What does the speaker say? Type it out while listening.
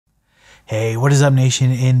Hey, what is up,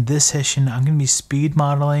 nation? In this session, I'm going to be speed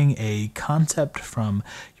modeling a concept from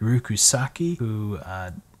Urukki Saki, who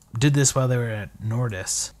did this while they were at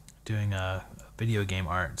Nordeus doing a video game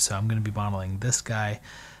art. So I'm going to be modeling this guy.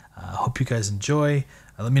 Hope you guys enjoy.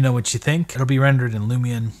 Let me know what you think. It'll be rendered in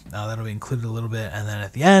Lumion. That'll be included a little bit. And then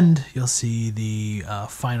at the end, you'll see the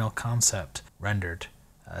final concept rendered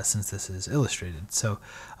since this is illustrated. So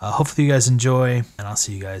hopefully you guys enjoy, and I'll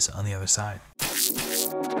see you guys on the other side.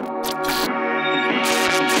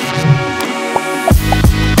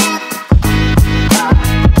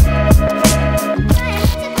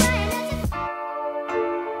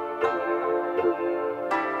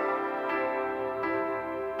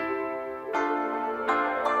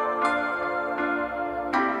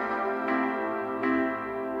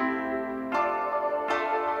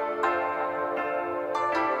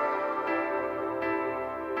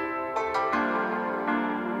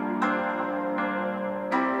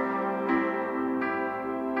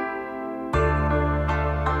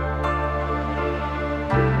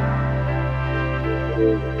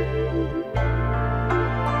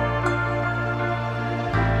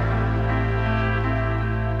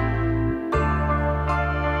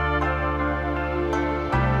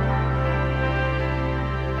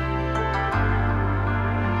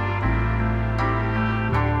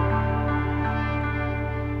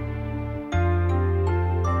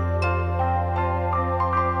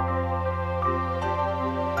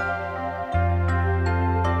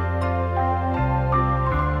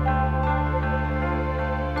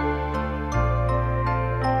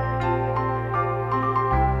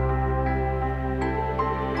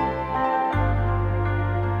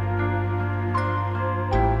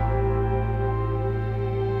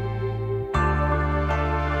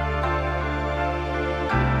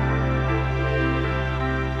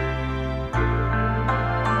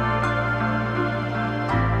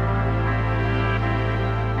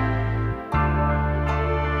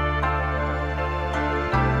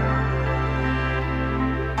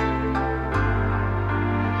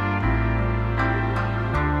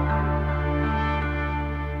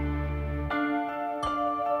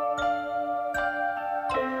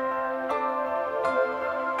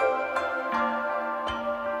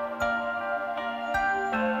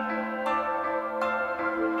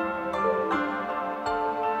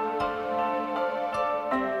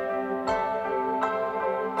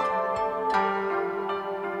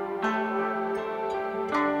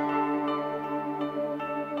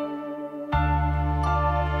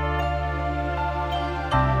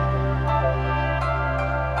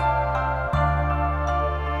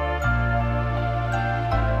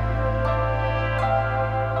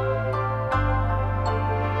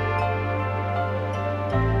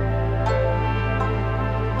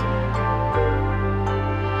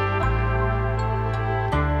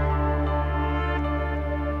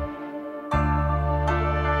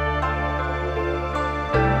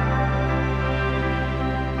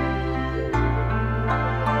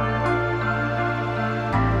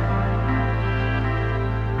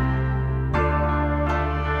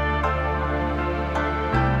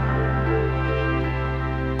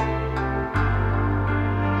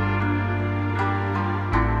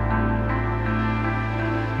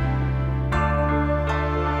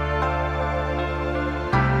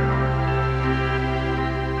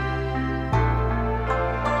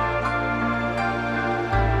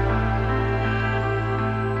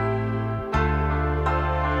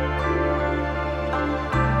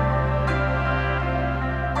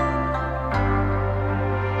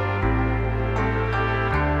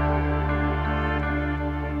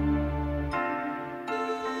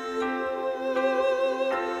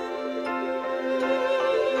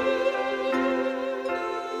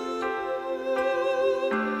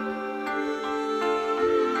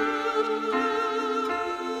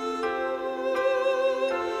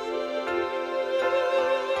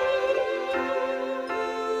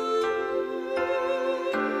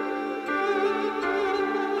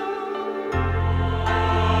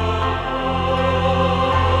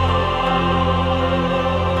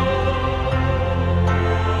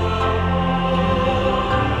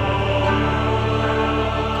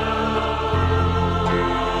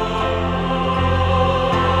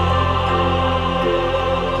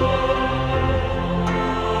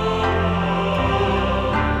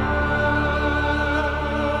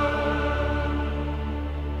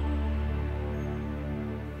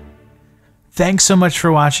 Thanks so much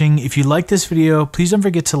for watching. If you like this video, please don't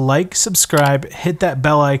forget to like, subscribe, hit that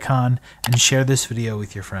bell icon, and share this video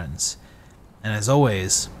with your friends. And as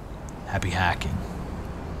always, happy hacking.